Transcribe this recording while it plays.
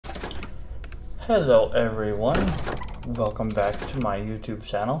Hello everyone, welcome back to my YouTube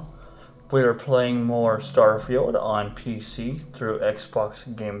channel. We are playing more Starfield on PC through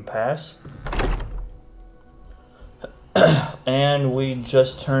Xbox Game Pass. And we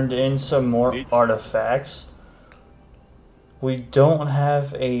just turned in some more artifacts. We don't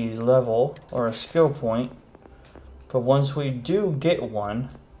have a level or a skill point, but once we do get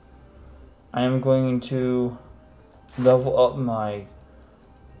one, I am going to level up my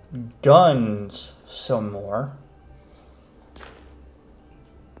guns some more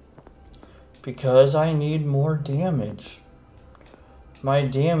because I need more damage. My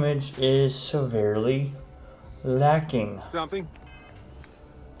damage is severely lacking. Something?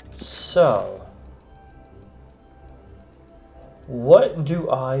 So, what do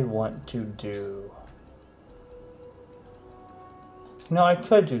I want to do? No, I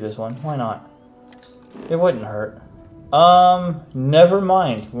could do this one. Why not? It wouldn't hurt. Never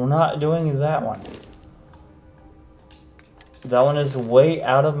mind. We're not doing that one. That one is way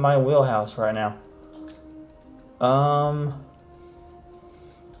out of my wheelhouse right now.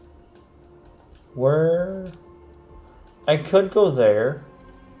 Where? I could go there.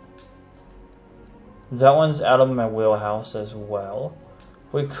 That one's out of my wheelhouse as well.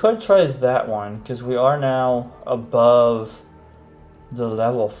 We could try that one, because we are now above the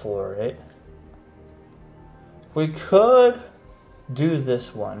level for it. We could do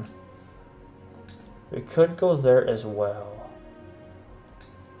this one. We could go there as well.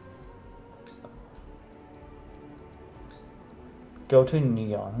 Go to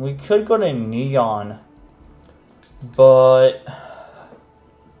Neon. We could go to Neon, but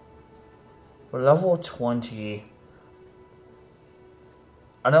we're level 20.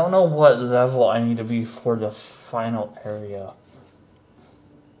 I don't know what level I need to be for the final area.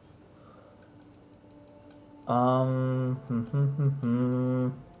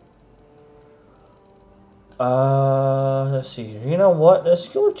 Let's see. You know what? Let's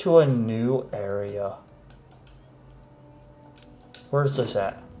go to a new area. Where's this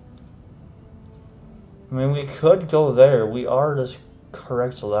at? I mean, we could go there. We are the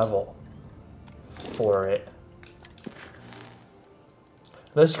correct level for it.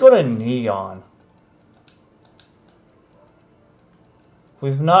 Let's go to Neon.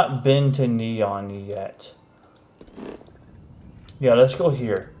 We've not been to Neon yet. Yeah, let's go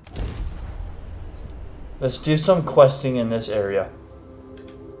here. Let's do some questing in this area.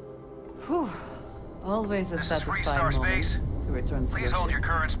 Whew. Always a satisfying moment to return to your ship. Please hold your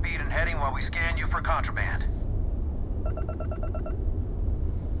current speed and heading while we scan you for contraband.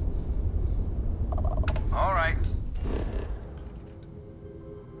 All right.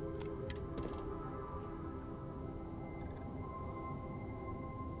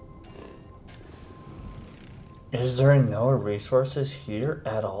 Is there no resources here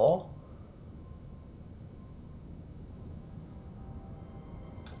at all?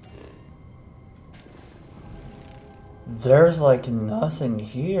 There's like nothing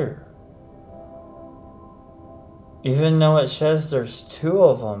here. Even though it says there's two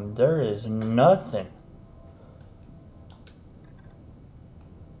of them, there is nothing.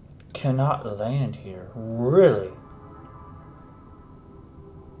 Cannot land here. Really?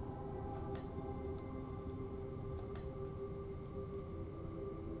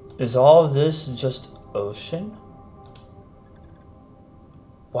 Is all of this just ocean?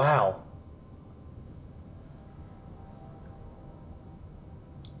 Wow.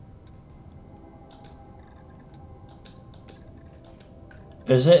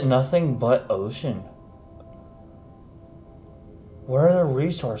 Is it nothing but ocean? Where are the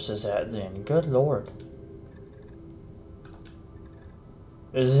resources at then? Good Lord.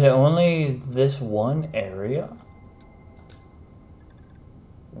 Is it only this one area?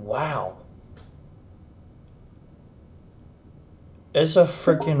 Wow. It's a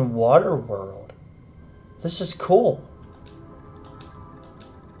freaking water world. This is cool.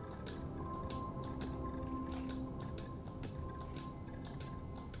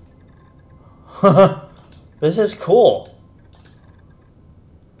 This is cool.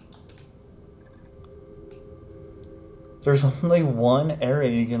 There's only one area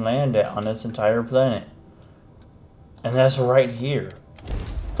you can land at on this entire planet. And that's right here.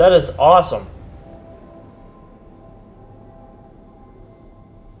 That is awesome.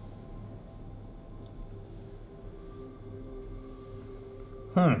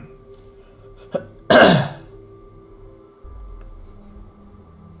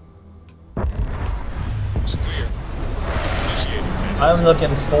 I'm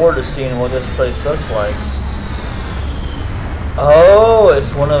looking forward to seeing what this place looks like. Oh,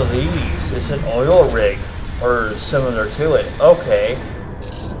 it's one of these. It's an oil rig, or similar to it. Okay.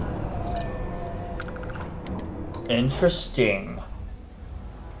 Interesting.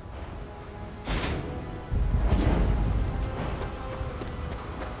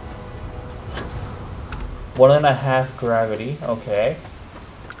 One and a half gravity, okay.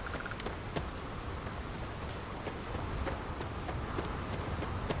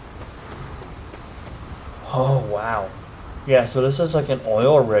 Oh, wow. Yeah, so this is like an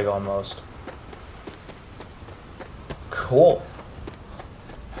oil rig almost. Cool.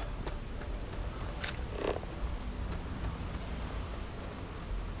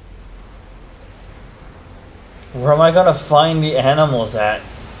 Where am I gonna find the animals at?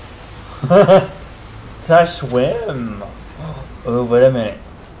 Can I swim? Oh, wait a minute.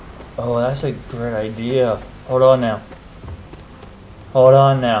 Oh, that's a great idea. Hold on now. Hold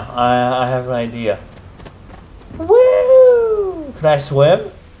on now. I have an idea. Woo! Can I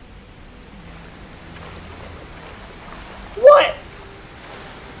swim? What?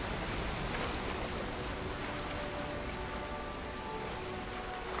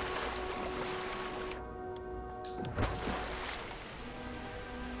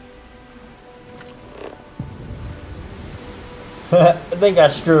 I think I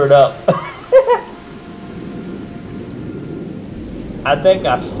screwed up. I think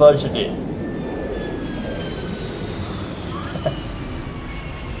I fudged it.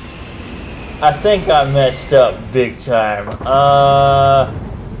 I think I messed up big time.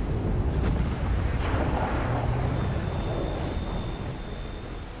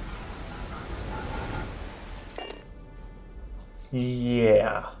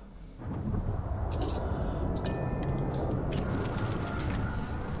 Yeah.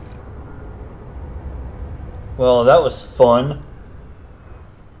 Well, that was fun.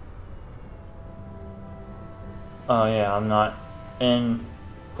 Oh yeah, I'm not in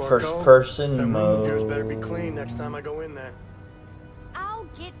first person mode. Yours better be clean next time I go in there. I'll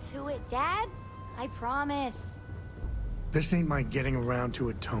get to it, Dad. I promise. This ain't my getting around to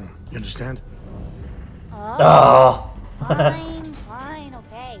it tone. You understand? Oh. Fine,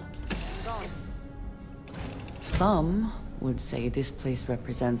 okay. I'm going. Some would say this place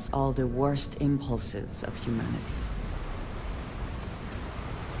represents all the worst impulses of humanity.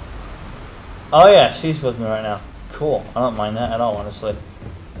 Oh yeah, she's with me right now. Cool. I don't mind that at all, honestly.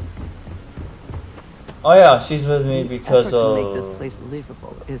 Oh yeah, she's with me because The effort of... to make this place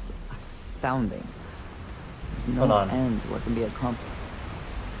livable is astounding. There's Hold no on. end to what can be accomplished.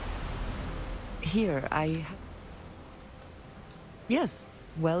 Here, Yes,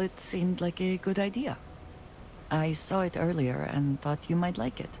 well, it seemed like a good idea. I saw it earlier and thought you might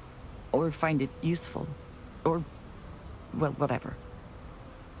like it. Or find it useful. Or, well, whatever.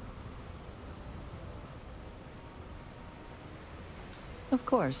 Of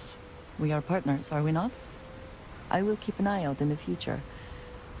course. We are partners, are we not? I will keep an eye out in the future.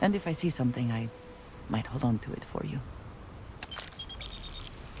 And if I see something, I might hold on to it for you.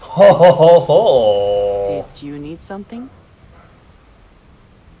 Ho ho ho ho! Did you need something?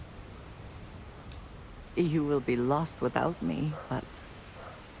 You will be lost without me, but...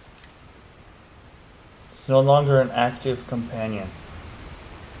 It's no longer an active companion.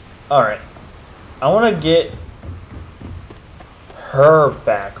 Alright. I want to get her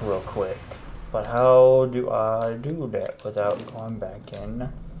back real quick. But how do I do that without going back in?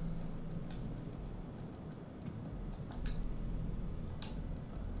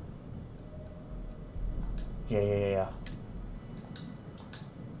 Yeah.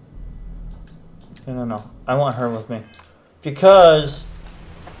 No. I want her with me. Because...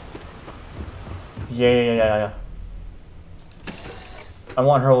 Yeah. I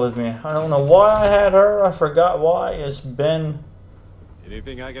want her with me. I don't know why I had her. I forgot why. It's been...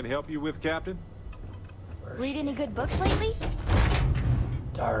 Anything I can help you with, Captain? Read any good books lately?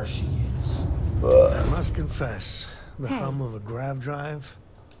 There she is. I must confess, the Hey. hum of a grav drive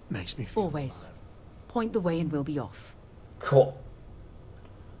makes me feel Always. Point the way and we'll be off. Cool.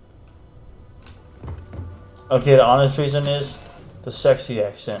 Okay, the honest reason is the sexy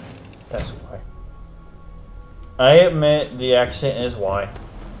accent. That's why. I admit the accent is why.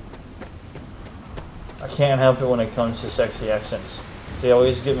 I can't help it when it comes to sexy accents. They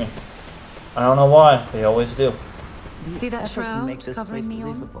always get me. I don't know why. They always do. The See that effort to shroud make this covering place me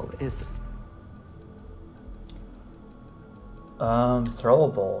on? livable is...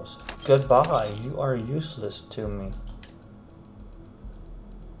 Throwables. Goodbye. You are useless to me.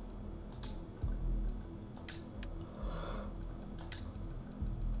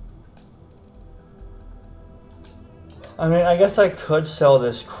 I mean, I guess I could sell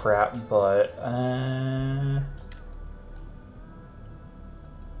this crap, but...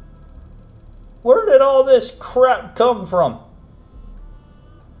 Where did all this crap come from?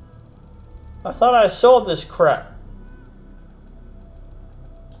 I thought I sold this crap.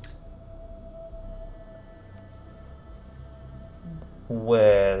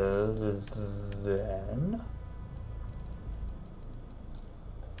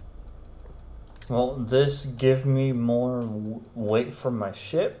 Will this give me more weight for my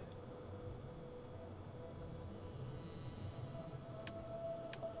ship?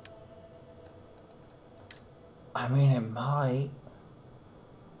 I mean, it might.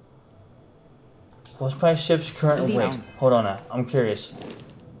 What's my ship's current weight? Hold on now. I'm curious.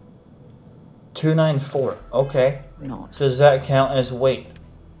 294. Okay. Not. Does that count as weight?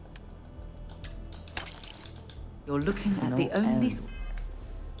 You're looking at the only...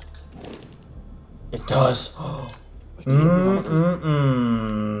 It does. You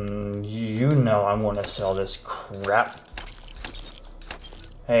know I'm gonna sell this crap.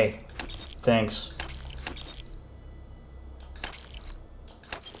 Hey, thanks.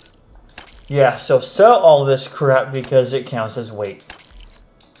 Yeah, so sell all this crap because it counts as weight.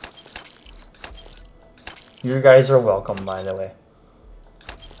 You guys are welcome, by the way.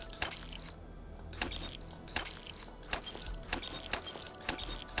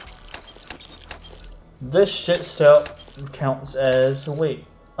 This shit cell counts as weight.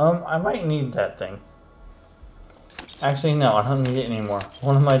 I might need that thing. Actually, no, I don't need it anymore.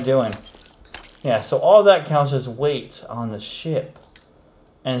 What am I doing? Yeah, so all that counts as weight on the ship.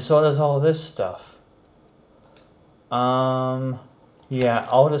 And so does all this stuff. Yeah,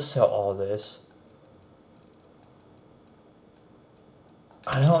 I'll just sell all this.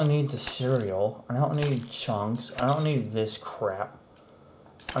 I don't need the cereal. I don't need chunks. I don't need this crap.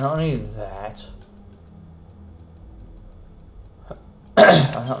 I don't need that.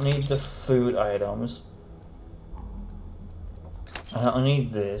 I don't need the food items. I don't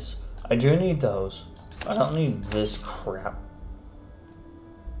need this. I do need those. I don't need this crap.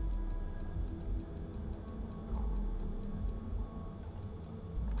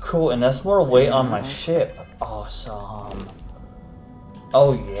 Cool, and that's more weight on my ship. Awesome.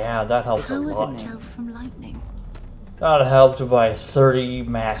 Oh yeah, that helped a lot. itself from lightning. That helped by 30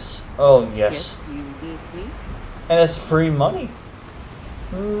 mass. Oh yes. You beat me. And it's free money.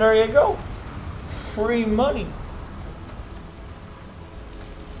 There you go. Free money.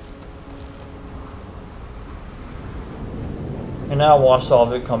 And now watch all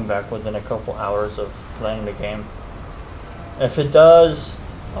of it come back within a couple hours of playing the game. If it does,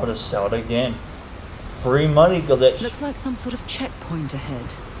 I'll just sell it again. Free money glitch. Looks like some sort of checkpoint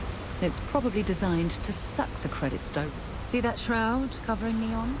ahead. It's probably designed to suck the credits down. See that shroud covering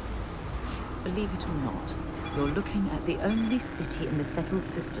me on? Believe it or not, you're looking at the only city in the settled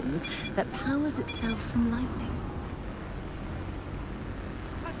systems that powers itself from lightning.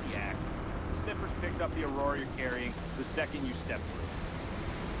 Not the act. Sniffers picked up the Aurora you're carrying the second you step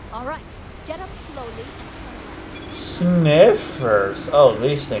through. All right, get up slowly and turn around. Sniffers. Oh,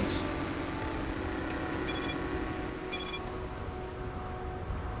 these things.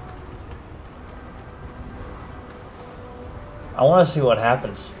 I want to see what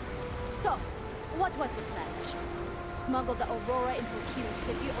happens. So, what was the plan, Asha? Smuggle the Aurora into Aquila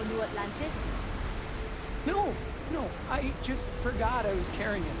City or New Atlantis? No, I just forgot I was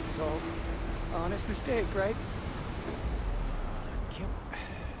carrying it, so honest mistake, right? Can't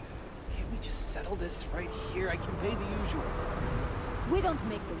we just settle this right here? I can pay the usual. We don't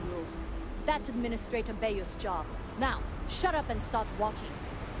make the rules. That's Administrator Bayou's job. Now, shut up and start walking.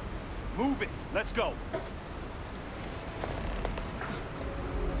 Move it. Let's go.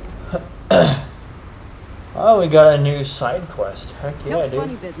 Oh, we got a new side quest. Heck yeah, no dude.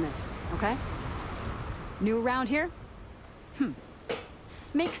 funny business, okay? New around here?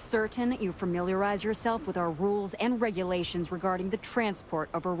 Make certain you familiarize yourself with our rules and regulations regarding the transport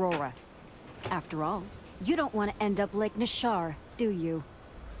of Aurora. After all, you don't want to end up like Nishar, do you?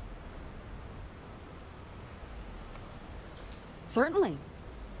 Certainly.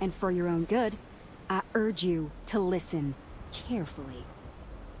 And for your own good, I urge you to listen carefully.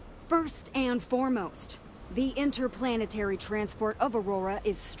 First and foremost, the interplanetary transport of Aurora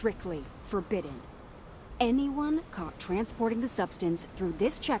is strictly forbidden. Anyone caught transporting the substance through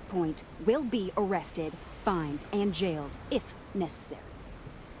this checkpoint will be arrested, fined, and jailed, if necessary.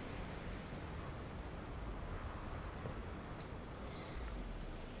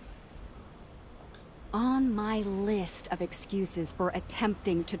 On my list of excuses for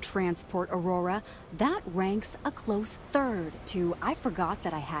attempting to transport Aurora, that ranks a close third to I forgot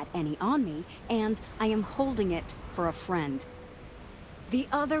that I had any on me, and I am holding it for a friend. The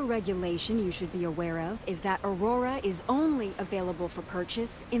other regulation you should be aware of is that Aurora is only available for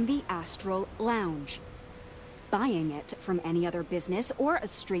purchase in the Astral Lounge. Buying it from any other business or a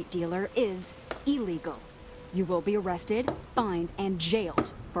street dealer is illegal. You will be arrested, fined, and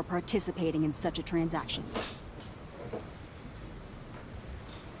jailed for participating in such a transaction.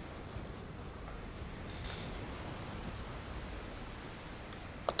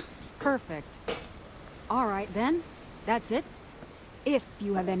 Perfect. All right, then. That's it. If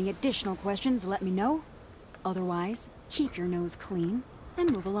you have any additional questions, let me know. Otherwise, keep your nose clean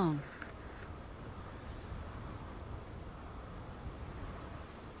and move along.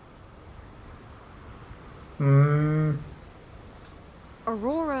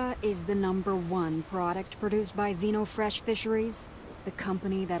 Aurora is the #1 product produced by Xenofresh Fisheries, the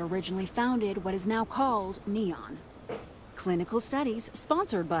company that originally founded what is now called Neon. Clinical studies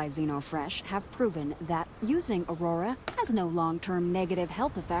sponsored by Xenofresh have proven that using Aurora has no long-term negative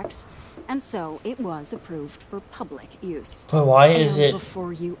health effects, and so it was approved for public use. But why is And it...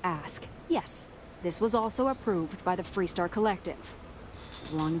 before you ask, yes, this was also approved by the Freestar Collective,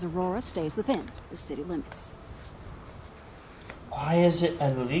 as long as Aurora stays within the city limits. Why is it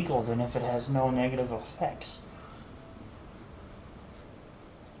illegal then if it has no negative effects?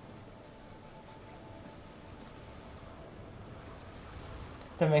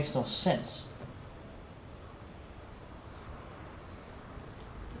 That makes no sense.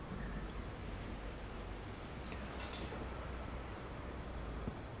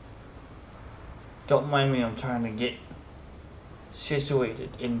 Don't mind me, I'm trying to get situated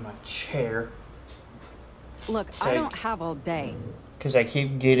in my chair. Look, I don't have all day. Because I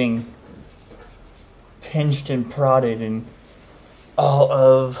keep getting pinched and prodded in all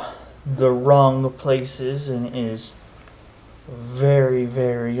of the wrong places, and it is very,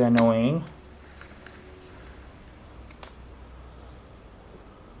 very annoying.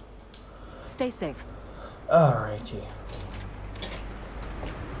 Stay safe. Alrighty.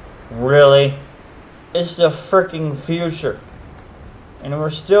 Really? It's the freaking future. And we're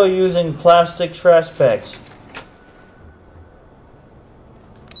still using plastic trash bags.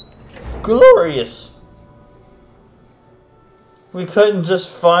 Glorious! We couldn't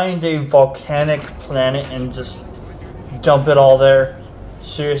just find a volcanic planet and just dump it all there?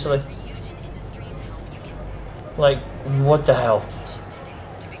 Seriously? Like, what the hell?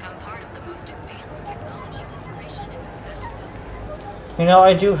 You know,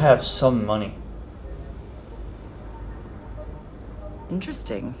 I do have some money.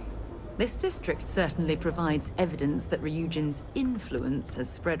 Interesting. This district certainly provides evidence that Ryujin's influence has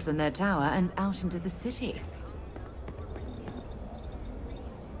spread from their tower and out into the city.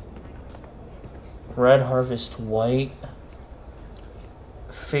 Red Harvest White.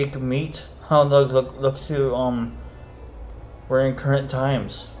 Fake meat. Oh, look to, we're in current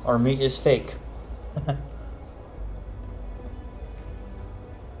times. Our meat is fake.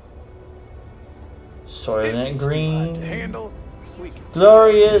 Soylent Green. To handle,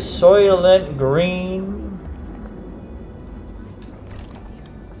 Glorious Soylent Green.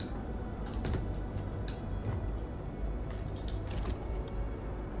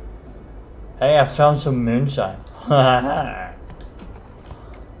 Hey, I found some moonshine.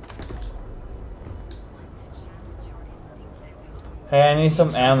 Hey, I need some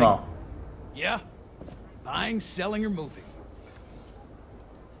ammo. Yeah? Buying, selling, or moving?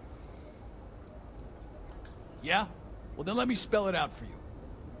 Yeah? Well, then let me spell it out for you.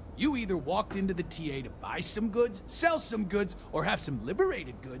 You either walked into the TA to buy some goods, sell some goods, or have some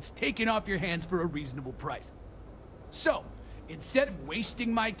liberated goods taken off your hands for a reasonable price. So, instead of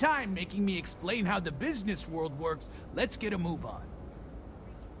wasting my time making me explain how the business world works, let's get a move on.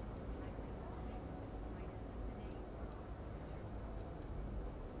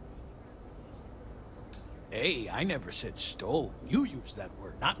 Hey, I never said stole. You used that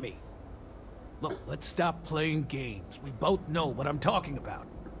word, not me. Look, let's stop playing games. We both know what I'm talking about.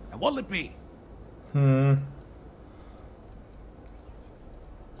 And what'll it be?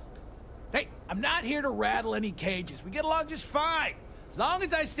 Hey, I'm not here to rattle any cages. We get along just fine. As long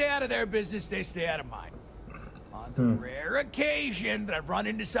as I stay out of their business, they stay out of mine. On the rare occasion that I've run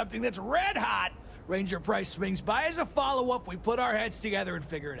into something that's red hot, Ranger Price swings by as a follow-up, we put our heads together and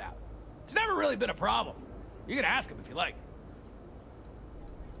figure it out. It's never really been a problem. You can ask him if you like.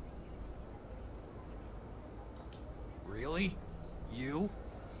 Really? You?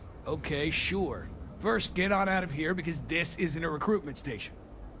 Okay, sure. First, get on out of here because this isn't a recruitment station.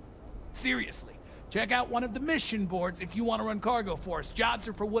 Seriously, check out one of the mission boards if you want to run cargo for us. Jobs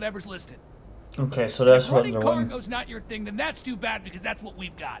are for whatever's listed. Okay, so that's if what running they're wanting. cargo's not your thing, then that's too bad because that's what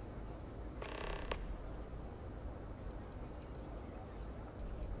we've got.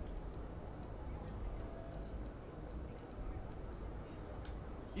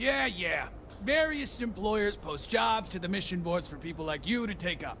 Yeah. Various employers post jobs to the mission boards for people like you to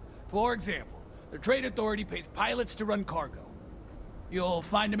take up. For example, the Trade Authority pays pilots to run cargo. You'll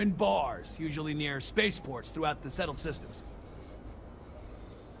find them in bars, usually near spaceports throughout the settled systems.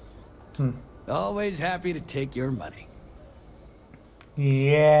 Always happy to take your money.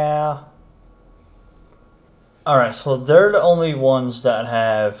 Yeah. Alright, so they're the only ones that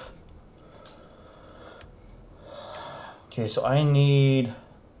have... Okay, so I need...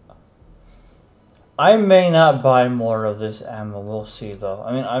 I may not buy more of this ammo. We'll see, though.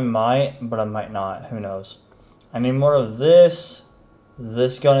 I mean, I might, but I might not. Who knows? I need more of this.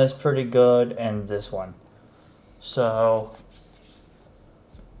 This gun is pretty good, and this one. So...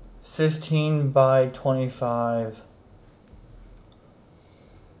 15 by 25...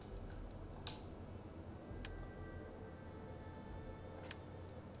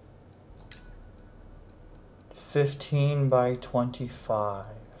 15 by 25.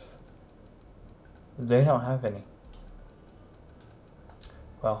 They don't have any.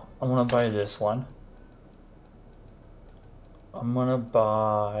 Well, I'm gonna buy this one. I'm gonna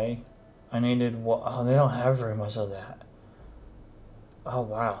buy... I needed what? Oh, they don't have very much of that. Oh,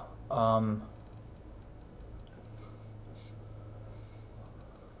 wow.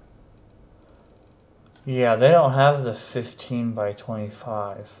 Yeah, they don't have the 15 by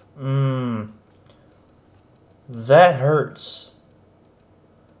 25. That hurts.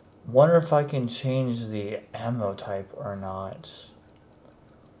 Wonder if I can change the ammo type or not.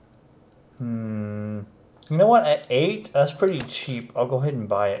 You know what? At 8, that's pretty cheap. I'll go ahead and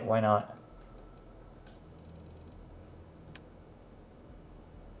buy it. Why not?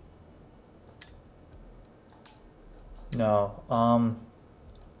 No.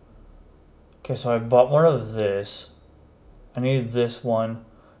 Okay, so I bought one of this. I need this one.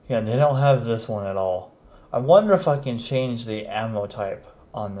 Yeah, they don't have this one at all. I wonder if I can change the ammo type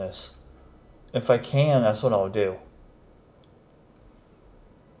on this. If I can, that's what I'll do.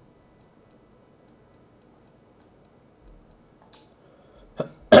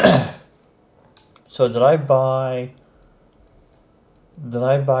 So did I buy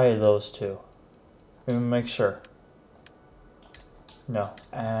those two? Let me make sure. No.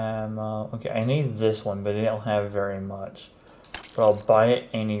 Okay, I need this one, but they don't have very much. But I'll buy it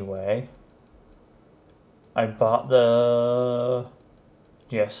anyway. I bought the...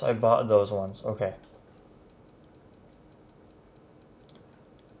 Yes, I bought those ones. Okay.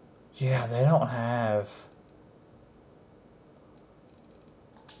 Yeah, they don't have...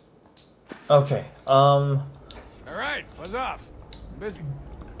 Okay, Alright, what's off? I'm busy.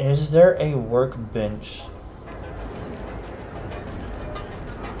 Is there a workbench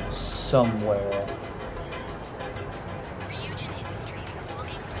somewhere?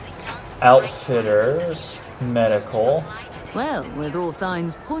 Outfitters, medical. Well, with all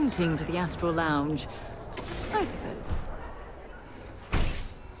signs pointing to the Astral Lounge, I suppose.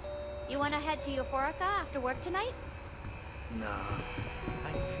 You wanna head to Euphorica after work tonight? Nah,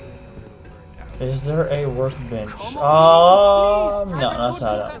 I'm feeling a little burned out. Is there a workbench? on, No, please. that's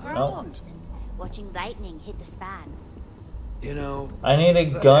not it. No. Watching lightning hit the span. You know, I need a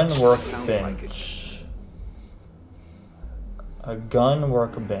gun sounds like workbench. A gun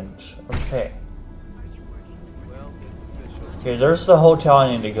workbench. Okay. Okay, there's the hotel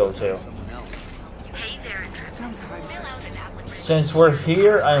I need to go to. Since we're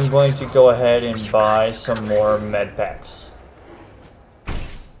here, I'm going to go ahead and buy some more med packs.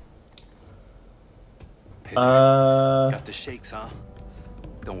 Got the shakes, huh?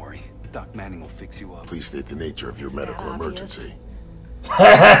 Don't worry, Doc Manning will fix you up. Please state the nature of your medical emergency.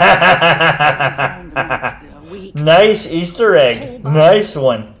 Nice Easter egg. Nice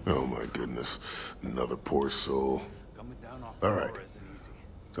one. Oh my goodness. Another poor soul. Alright.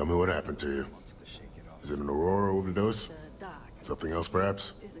 Tell me what happened to you. Is it an Aurora overdose? Something else,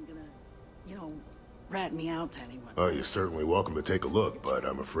 perhaps? Isn't gonna, you know, rat me out to anyone. Oh, you're certainly welcome to take a look, but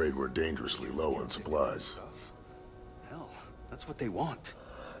I'm afraid we're dangerously low on supplies. Hell, that's what they want.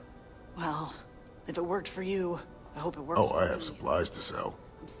 Well, if it worked for you, I hope it works. Oh, I have supplies to sell.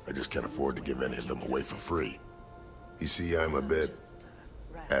 I just can't afford to give any of them away for free. You see, I'm a bit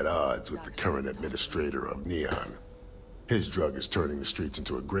at odds with the current administrator of Neon. His drug is turning the streets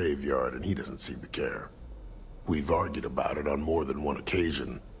into a graveyard, and he doesn't seem to care. We've argued about it on more than one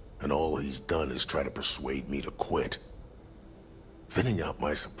occasion, and all he's done is try to persuade me to quit. Thinning out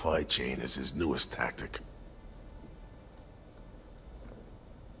my supply chain is his newest tactic.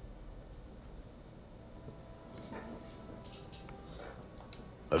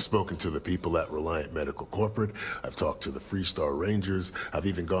 I've spoken to the people at Reliant Medical Corporate, I've talked to the Freestar Rangers, I've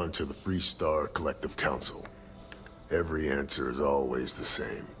even gone to the Freestar Collective Council. Every answer is always the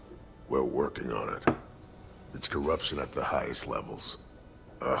same. We're working on it. It's corruption at the highest levels.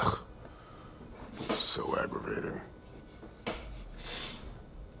 Ugh. So aggravating.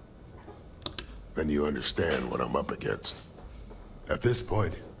 Then you understand what I'm up against. At this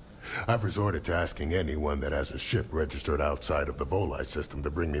point, I've resorted to asking anyone that has a ship registered outside of the Volii system to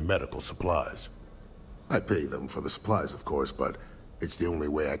bring me medical supplies. I pay them for the supplies, of course, but it's the only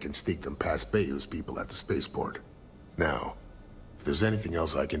way I can sneak them past Bayou's people at the spaceport. Now, if there's anything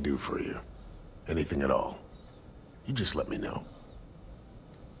else I can do for you, anything at all, you just let me know.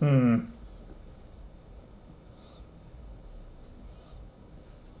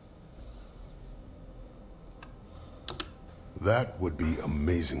 That would be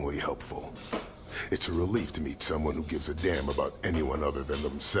amazingly helpful. It's a relief to meet someone who gives a damn about anyone other than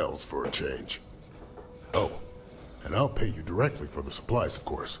themselves for a change. Oh, and I'll pay you directly for the supplies, of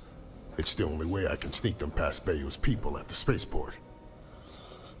course. It's the only way I can sneak them past Bayou's people at the spaceport.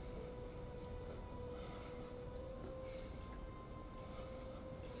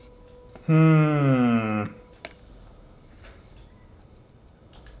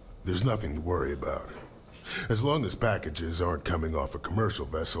 There's nothing to worry about. As long as packages aren't coming off a commercial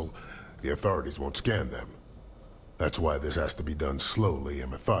vessel, the authorities won't scan them. That's why this has to be done slowly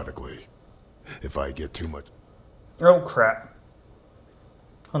and methodically. If I get too much... Oh, crap.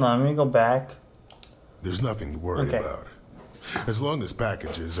 Hold on, let me go back. There's nothing to worry about. As long as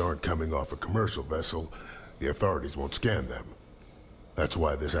packages aren't coming off a commercial vessel, the authorities won't scan them. That's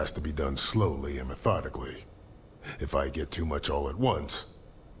why this has to be done slowly and methodically. If I get too much all at once,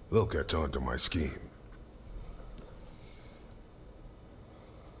 they'll catch on to my scheme.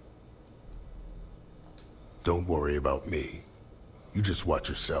 Don't worry about me. You just watch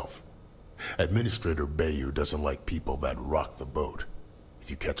yourself. Administrator Bayou doesn't like people that rock the boat,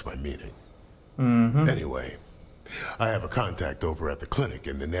 if you catch my meaning. Anyway, I have a contact over at the clinic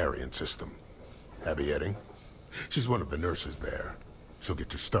in the Narian system. Abby Edding. She's one of the nurses there. She'll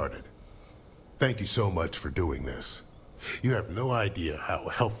get you started. Thank you so much for doing this. You have no idea how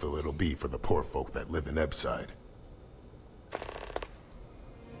helpful it'll be for the poor folk that live in Ebside.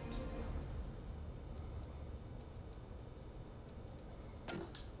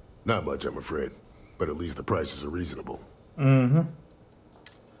 Not much, I'm afraid, but at least the prices are reasonable.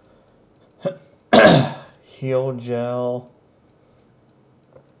 Heal gel.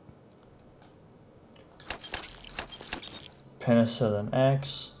 Penicillin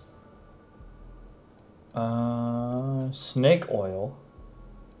X. Snake oil.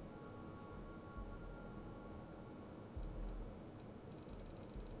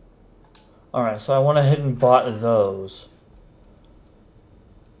 Alright, so I went ahead and bought those.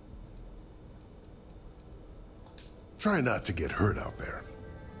 Try not to get hurt out there.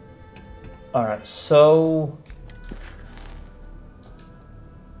 Alright, so...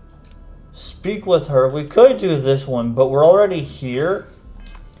 speak with her. We could do this one, but we're already here.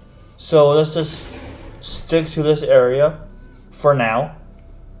 So let's just stick to this area for now.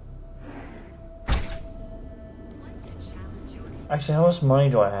 Actually, how much money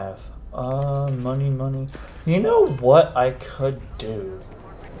do I have? Money. You know what I could do?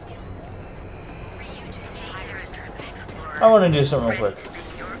 I want to do something real quick.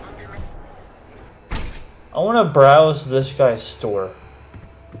 I want to browse this guy's store.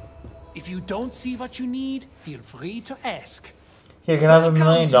 If you don't see what you need, feel free to ask. Here, can I have $1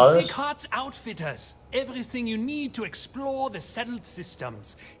 million? Welcome to Sick Heart's Outfitters. Everything you need to explore the settled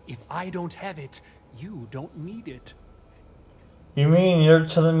systems. If I don't have it, you don't need it. You mean you're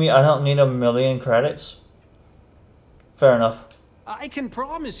telling me I don't need 1 million credits? Fair enough. I can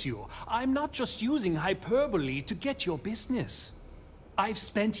promise you, I'm not just using hyperbole to get your business. I've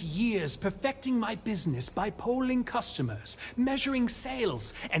spent years perfecting my business by polling customers, measuring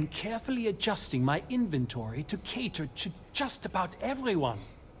sales, and carefully adjusting my inventory to cater to just about everyone.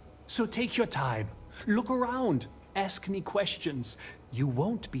 So take your time, look around, ask me questions. You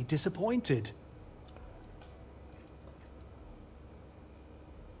won't be disappointed.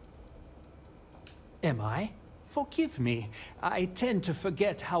 Am I? Forgive me. I tend to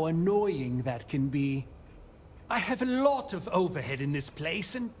forget how annoying that can be. I have a lot of overhead in this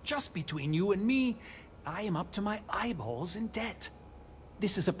place, and just between you and me, I am up to my eyeballs in debt.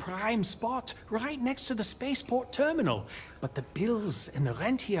 This is a prime spot, right next to the spaceport terminal, but the bills and the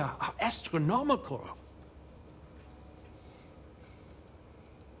rent here are astronomical.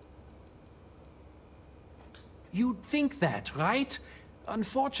 You'd think that, right?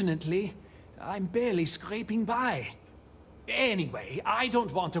 Unfortunately, I'm barely scraping by. Anyway, I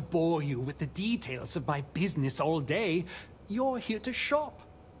don't want to bore you with the details of my business all day. You're here to shop.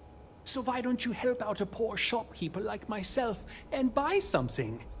 So why don't you help out a poor shopkeeper like myself and buy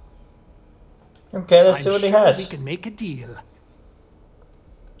something? Okay, let's see what he has. We can make a deal.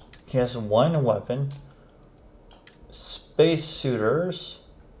 He has 1 weapon. Space suitors.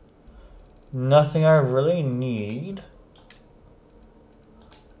 Nothing I really need.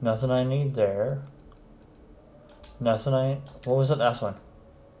 Nothing I need there. Nothing I... what was that last one?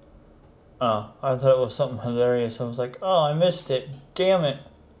 Oh, I thought it was something hilarious. I was like, oh, I missed it. Damn it.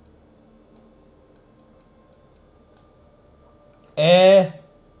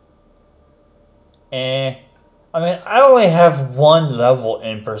 I mean, I only have one level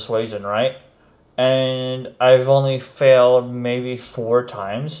in persuasion, right? And I've only failed maybe 4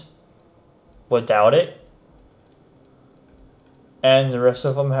 times without it. And the rest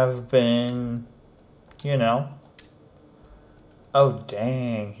of them have been, you know. Oh,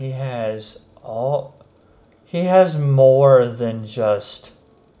 dang. He has more than just...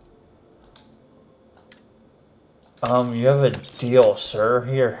 you have a deal, sir.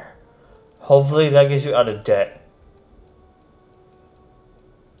 Here. Hopefully that gets you out of debt.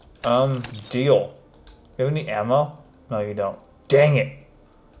 Deal. You have any ammo? No, you don't. Dang it.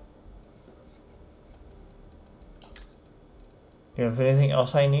 You have anything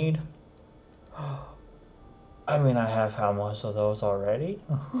else I need? I mean, I have how much of those already?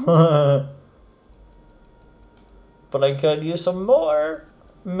 But I could use some more.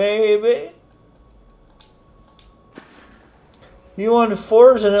 Maybe. You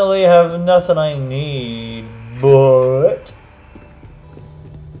unfortunately have nothing I need, but...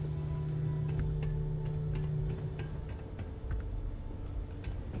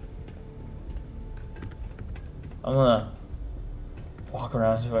 I'm gonna walk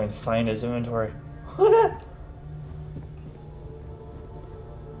around and see if I can find his inventory.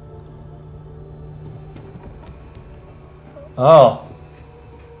 Oh.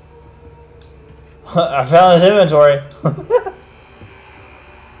 I found his inventory.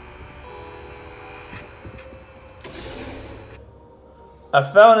 I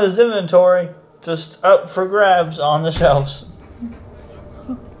found his inventory just up for grabs on the shelves.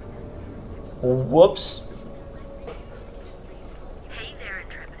 Whoops. Hey there,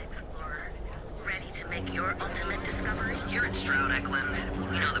 intrepid explorer. Ready to make your ultimate discovery? Here at Stroud Eklund,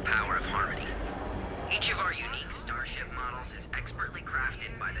 we know the power of harmony. Each of our unique starship models is expertly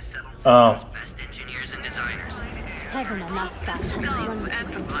crafted by the settlement's best engineers and designers. Tevin Anastas has run into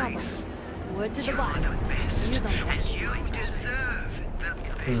some trouble. Word to the wise. You don't want to listen to that.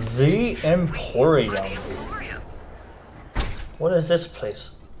 The Emporium. What is this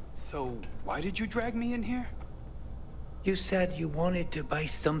place? So, why did you drag me in here? You said you wanted to buy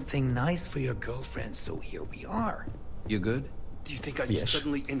something nice for your girlfriend, so here we are. You good? Do you think I just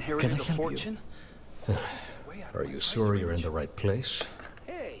suddenly inherited a fortune? Are you sure you're in the right place?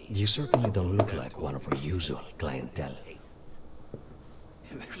 You certainly don't look like one of our usual clientele.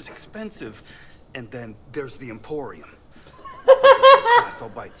 There's expensive, and then there's the Emporium. That's all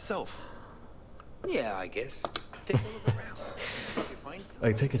by itself. Yeah, I guess. Take a look around.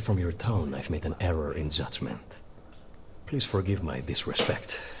 I take it from your tone I've made an error in judgment. Please forgive my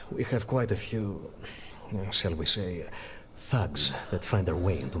disrespect. We have quite a few, shall we say, thugs that find their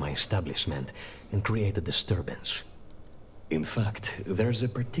way into my establishment and create a disturbance. In fact, there's a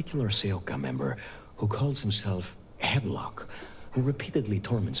particular Seoka member who calls himself Headlock, who repeatedly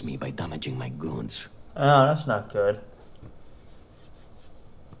torments me by damaging my goods. Oh, that's not good.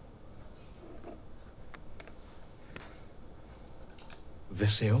 The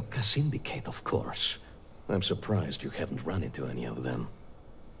Seoka Syndicate, of course. I'm surprised you haven't run into any of them.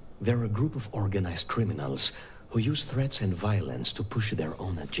 They're a group of organized criminals who use threats and violence to push their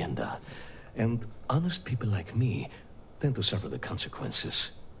own agenda. And honest people like me tend to suffer the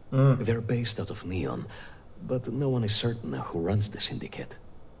consequences. They're based out of Neon, but no one is certain who runs the syndicate.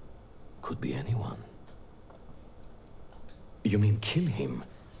 Could be anyone. You mean kill him?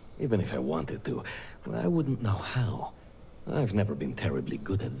 Even if I wanted to, I wouldn't know how. I've never been terribly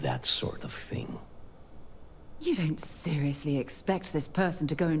good at that sort of thing. You don't seriously expect this person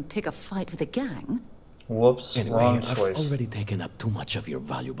to go and pick a fight with a gang? Whoops, anyway, wrong choice. I've already taken up too much of your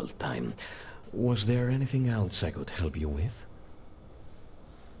valuable time. Was there anything else I could help you with?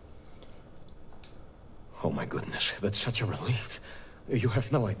 Oh my goodness, that's such a relief. You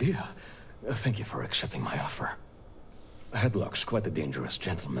have no idea. Thank you for accepting my offer. Headlock's quite a dangerous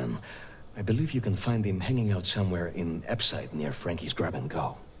gentleman. I believe you can find him hanging out somewhere in Epside near Frankie's Grab and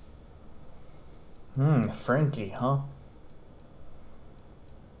Go. Frankie, huh?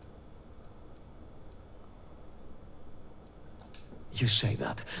 You say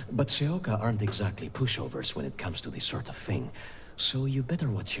that, but Seoka aren't exactly pushovers when it comes to this sort of thing, so you better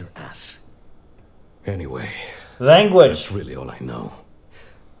watch your ass. Anyway, language. That's really all I know.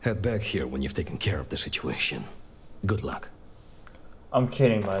 Head back here when you've taken care of the situation. Good luck. I'm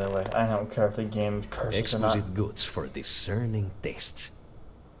kidding, by the way. I don't care if the game curses or not. Exquisite goods for discerning tastes.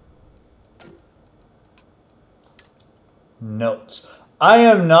 Notes. I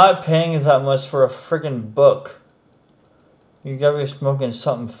am not paying that much for a friggin' book. You gotta be smoking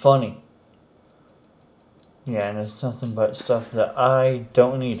something funny. Yeah, and it's nothing but stuff that I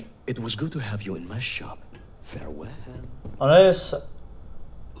don't need. It was good to have you in my shop. Farewell. Honest,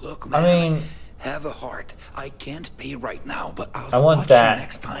 Look, man, I mean, have a heart. I can't pay right now, but I'll I want spot that. you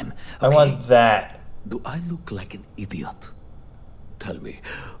next time. I want that. Do I look like an idiot? Tell me.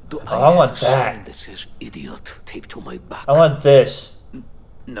 Do I have want a that. sign that says idiot taped to my back? I want this.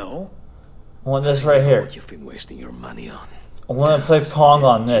 No. I want this I right know here. what you've been wasting your money on. I want to play Pong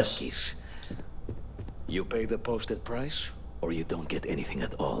on this. Junkies. You pay the posted price, or you don't get anything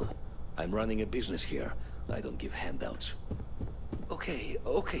at all. I'm running a business here. I don't give handouts. Okay.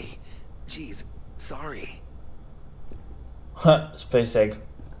 Jeez, sorry. Space egg.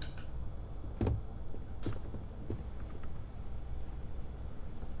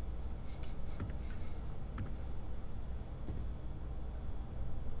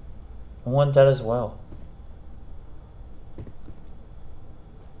 I want that as well.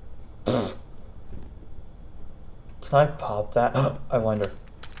 Can I pop that? I wonder.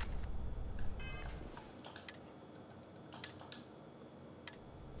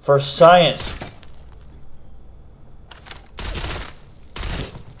 For science.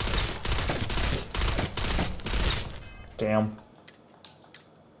 Damn.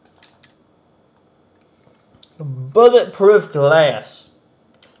 Bulletproof glass.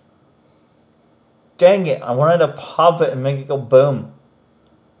 Dang it, I wanted to pop it and make it go boom.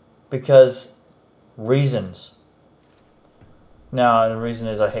 Because reasons. No, the reason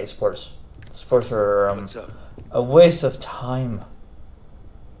is I hate sports. Sports are a waste of time.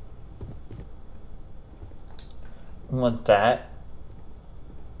 I want that.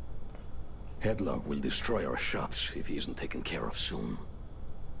 Headlock will destroy our shops if he isn't taken care of soon.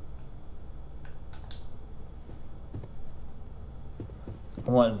 I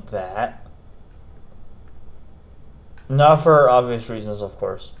want that. Not for obvious reasons, of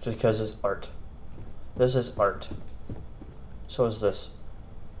course. Because it's art. This is art. So is this.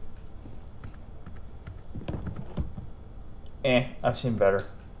 I've seen better.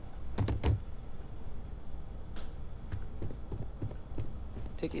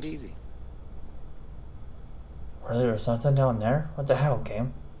 Take it easy. Really? There's nothing down there? What the hell,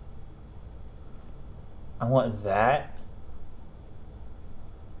 game? I want that.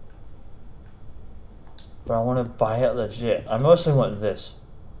 But I want to buy it legit. I mostly want this.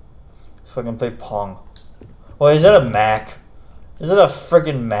 So I can play Pong. Wait, is that a Mac? Is it a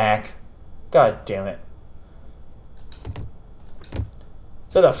freaking Mac? God damn it.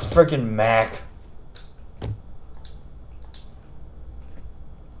 Is that a freaking Mac?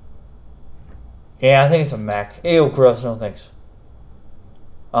 Yeah, I think it's a Mac. Ew, gross, no thanks.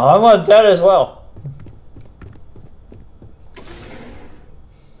 Oh, I want that as well.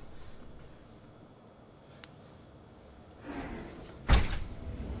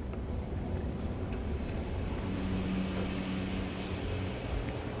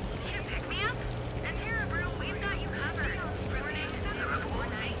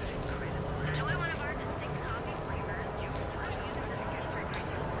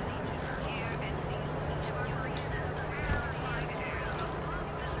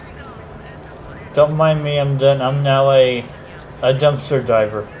 Don't mind me, I'm done. I'm now a dumpster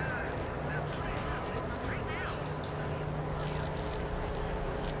diver.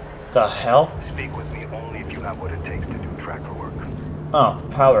 The hell? Speak with me only if you have what it takes to do tracker work. Oh,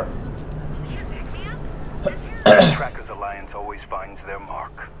 power. Trackers Alliance always finds their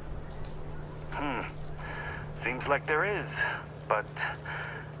mark. Seems like there is, but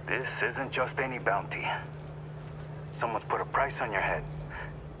this isn't just any bounty. Someone's put a price on your head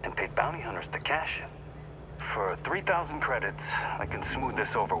and paid bounty hunters to cash it. For 3,000 credits, I can smooth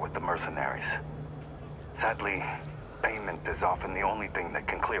this over with the mercenaries. Sadly, payment is often the only thing that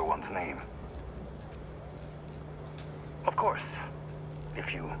can clear one's name. Of course,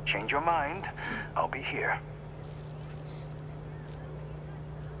 if you change your mind, I'll be here.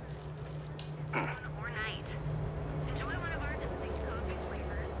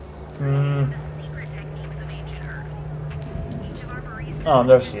 Oh,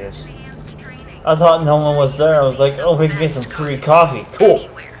 there she is. I thought no one was there. I was like, oh, we can get some free coffee. Cool.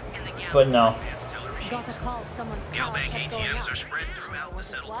 But no. Got a call. Someone's car kept going up. What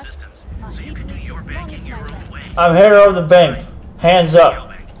it was? A heat reaches long as my leg. I'm here over the bank. Hands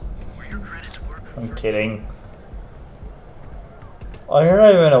up. I'm kidding. Oh, you're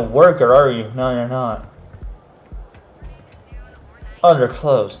not even a worker, are you? No, you're not. Oh, they're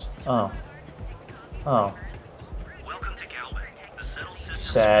closed. Oh. Oh.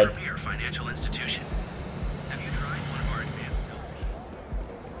 Sad.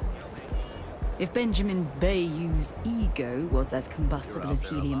 If Benjamin Bayou's ego was as combustible as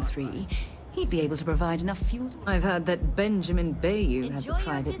helium-3, He'd be able to provide enough fuel. I've heard that Benjamin Bayou has a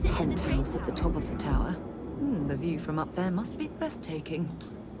private penthouse at the top of the tower. The view from up there must be breathtaking.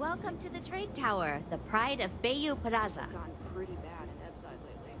 Welcome to the Trade Tower, the pride of Bayou Plaza. Gone pretty bad in Ebbside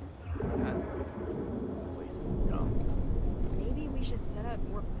lately. That's place is dumb. Maybe we should set up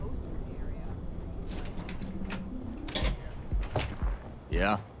more posts in the area.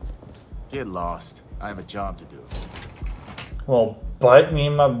 Yeah? Get lost. I have a job to do. Well, bite me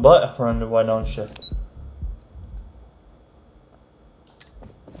in my butt, friend, why don't you?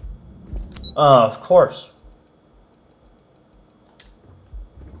 Of course.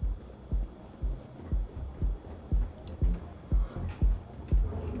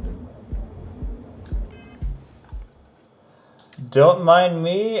 Don't mind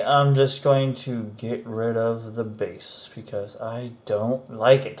me, I'm just going to get rid of the base because I don't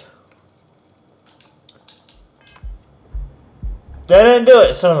like it. Didn't do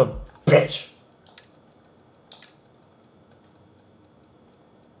it, son of a bitch.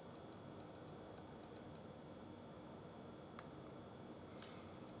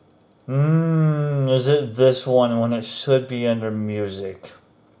 Is it this one when it should be under music?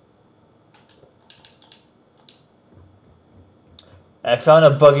 I found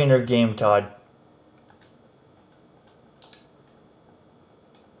a bug in your game, Todd.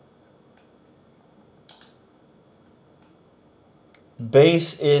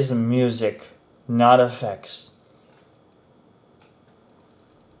 Bass is music, not effects.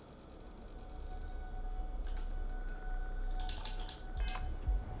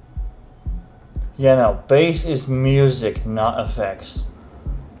 Yeah, no, bass is music, not effects.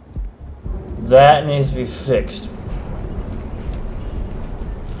 That needs to be fixed.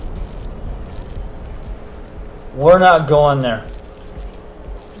 We're not going there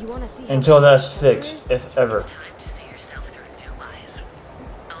until that's fixed, if ever.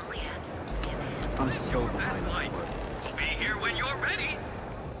 I'm so behind. We'll be here when you're ready.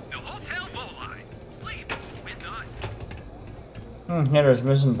 The Hotel Volai. Please, midnight. Here's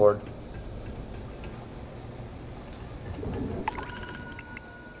mission board.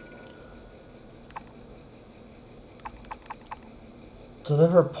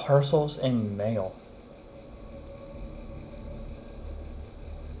 Deliver parcels and mail.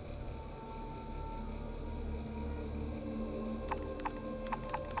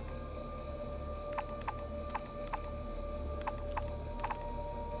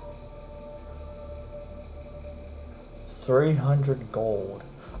 $300 gold.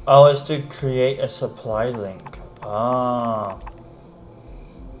 Oh, it's to create a supply link. Ah.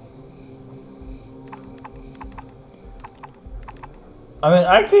 I mean,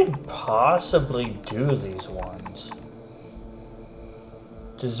 I could possibly do these ones.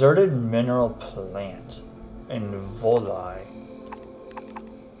 Deserted mineral plant in Volai.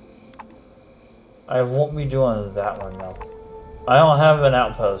 I won't be doing that one though. I don't have an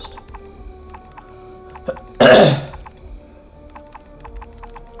outpost.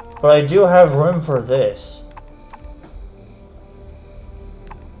 But I do have room for this.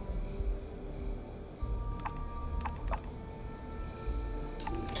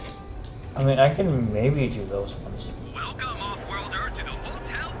 I mean, I can maybe do those ones. Welcome, off-worlder, to the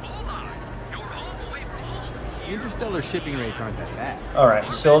Hotel Volai. Your home away from home. Interstellar shipping rates aren't that bad.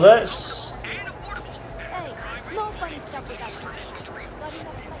 Alright, so let's... Hey, no funny stuff with that person.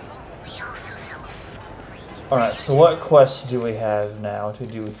 Alright, so what quests do we have now to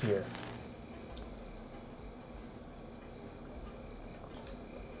do here?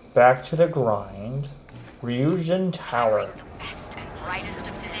 Back to the grind. Ryujin Tower.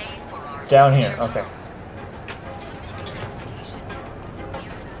 Down here, okay.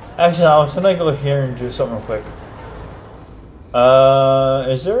 Actually, I was gonna go here and do something real quick.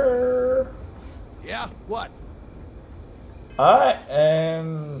 Is there... Yeah, what? I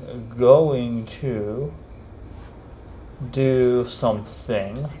am going to do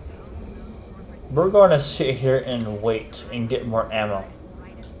something. We're going to sit here and wait and get more ammo.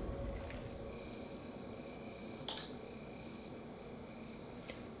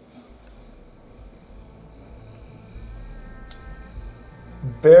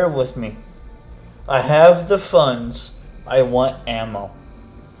 Bear with me. I have the funds. I want ammo.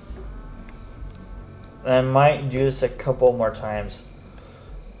 I might do this a couple more times.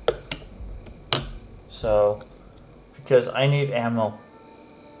 So, because I need ammo.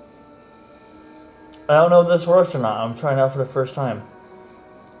 I don't know if this works or not. I'm trying out for the first time.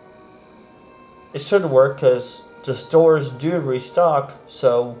 It should work because the stores do restock,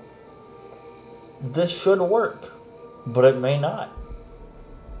 so this should work. But it may not.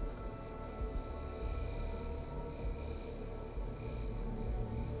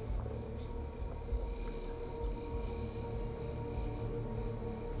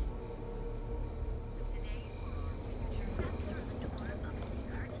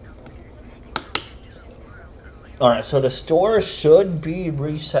 Alright, so the store should be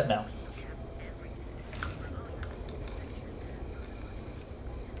reset now.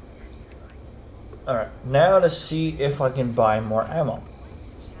 Alright, now to see if I can buy more ammo.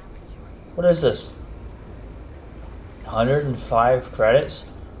 What is this? 105 credits?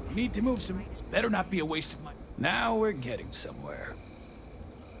 You need to move some. This better not be a waste of money. Now we're getting somewhere.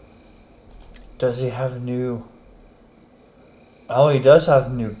 Does he have new... Oh, he does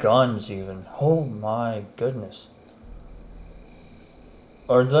have new guns even. Oh my goodness.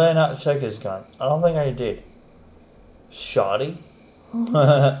 Or did I not check his gun? I don't think I did. Shoddy?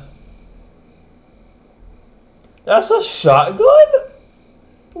 That's a shotgun?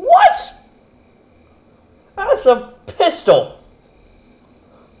 What? That's a pistol.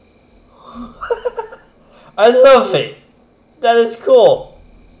 I love it. That is cool.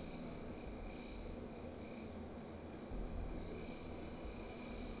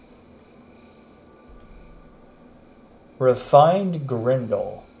 Refined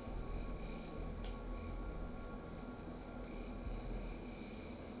Grindle.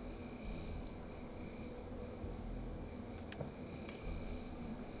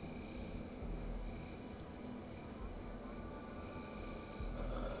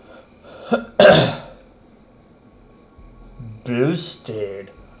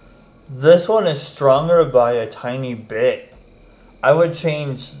 Boosted. This one is stronger by a tiny bit. I would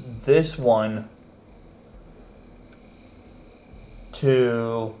change this one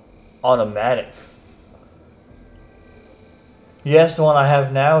to automatic. Yes, the one I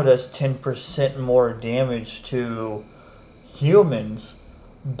have now does 10% more damage to humans,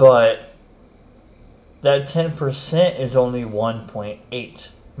 but that 10% is only 1.8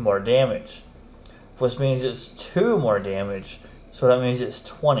 more damage, which means it's 2 more damage, so that means it's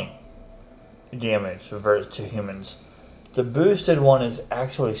 20 damage to humans. The boosted one is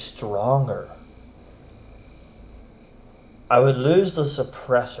actually stronger. I would lose the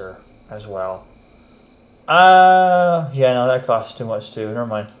suppressor as well. Yeah, no, that costs too much too. Never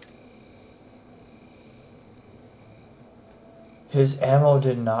mind. His ammo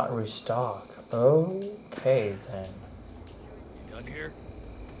did not restock. Okay, then. You done here?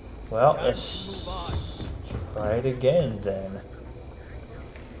 Well, let's try it again, then.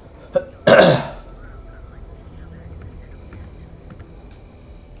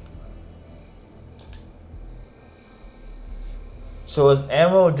 So his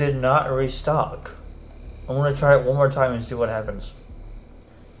ammo did not restock. I'm going to try it one more time and see what happens.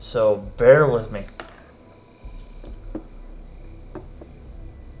 So bear with me.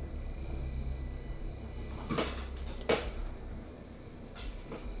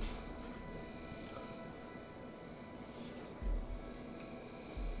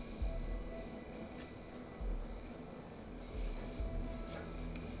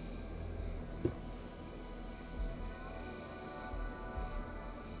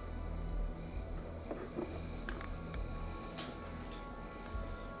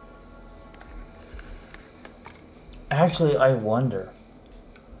 Actually, I wonder.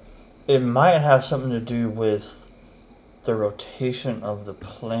 It might have something to do with the rotation of the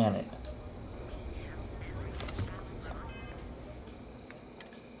planet.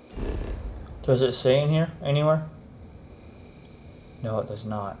 Does it say in here anywhere? No, it does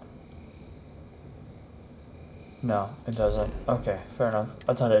not. No, it doesn't. Okay, fair enough.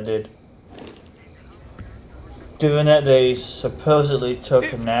 I thought it did. Given that they supposedly took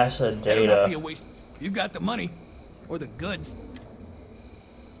NASA data. You got the money. Or the goods.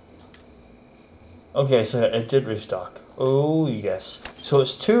 Okay, so it did restock. Oh, yes. So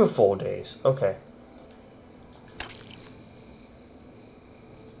it's 2 full days. Okay.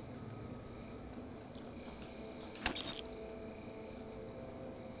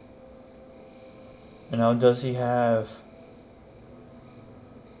 And now, does he have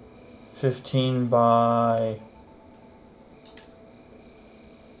 15 by...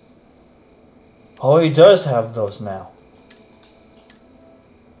 Oh, he does have those now.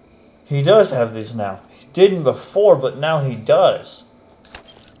 He does have these now. He didn't before, but now he does.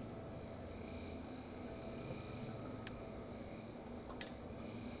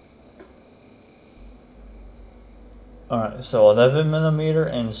 Alright, so 11mm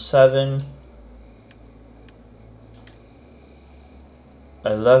and 7.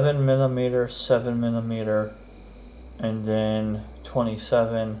 11mm, 7mm, and then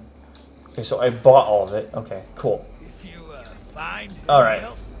 27. Okay, so I bought all of it. Okay, cool. If you find Alright,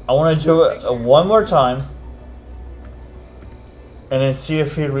 I want to do it one more time and then see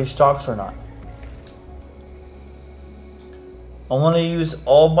if he restocks or not. I want to use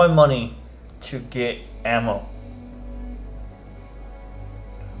all my money to get ammo.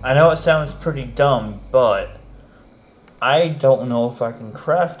 I know it sounds pretty dumb, but I don't know if I can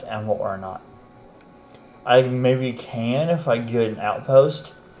craft ammo or not. I maybe can if I get an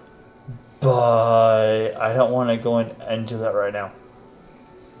outpost, but I don't want to go into that right now.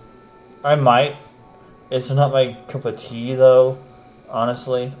 I might. It's not my cup of tea, though,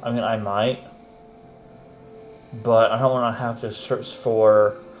 honestly. I mean, I might. But I don't want to have to search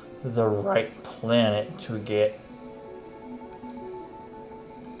for the right planet to get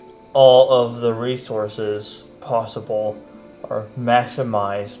all of the resources possible, or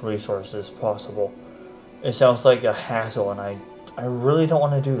maximize resources possible. It sounds like a hassle, and I really don't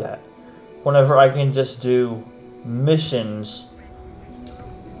want to do that. Whenever I can just do missions,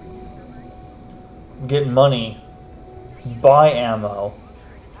 get money, buy ammo.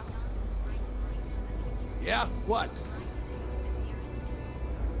 Yeah, what?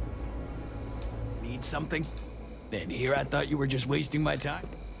 Need something? Then here I thought you were just wasting my time.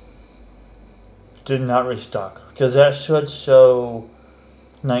 Did not restock, because that should show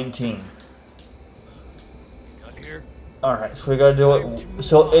 19. Alright, so we gotta do it.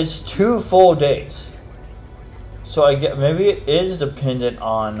 So it's 2 full days. So I get, maybe it is dependent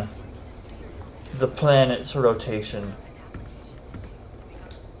on the planet's rotation.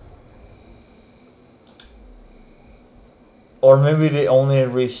 Or maybe they only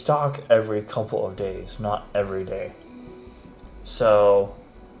restock every couple of days, not every day. So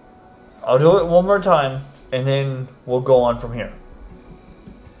I'll do it one more time, and then we'll go on from here.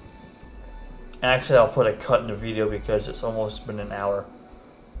 Actually, I'll put a cut in the video because it's almost been an hour.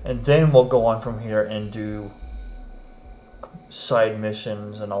 And then we'll go on from here and do side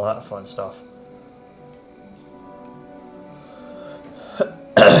missions and all that fun stuff.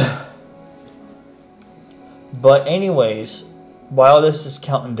 But anyways, while this is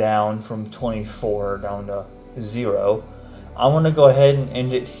counting down from 24 down to 0, I'm going to go ahead and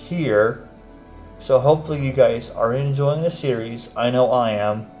end it here. So hopefully you guys are enjoying the series. I know I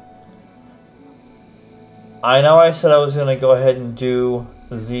am. I know I said I was going to go ahead and do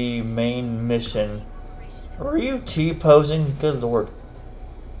the main mission. Were you T-posing? Good lord.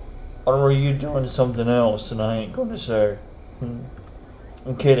 Or were you doing something else and I ain't going to say?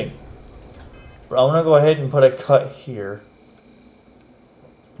 I'm kidding. But I'm going to go ahead and put a cut here.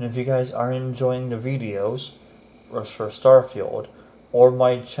 And if you guys are enjoying the videos for Starfield or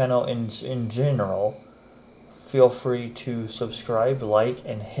my channel in general, feel free to subscribe, like,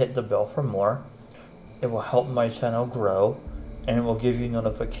 and hit the bell for more. It will help my channel grow, and it will give you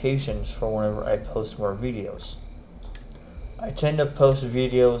notifications for whenever I post more videos. I tend to post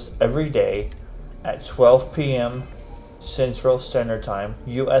videos every day at 12 p.m. Central Standard Time,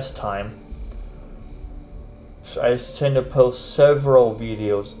 US time. So I tend to post several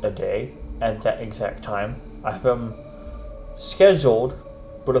videos a day at that exact time. I have them scheduled,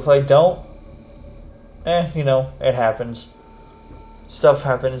 but if I don't, you know, it happens. Stuff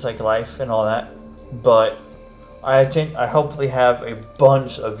happens, like life and all that. But I hopefully have a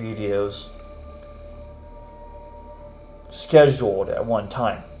bunch of videos scheduled at one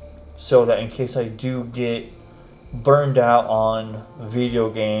time, so that in case I do get burned out on video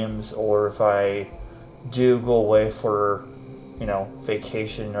games, or if I do go away for, you know,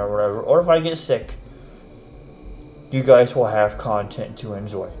 vacation or whatever, or if I get sick, you guys will have content to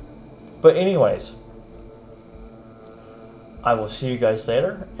enjoy. But anyways, I will see you guys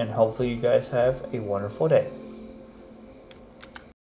later, and hopefully you guys have a wonderful day.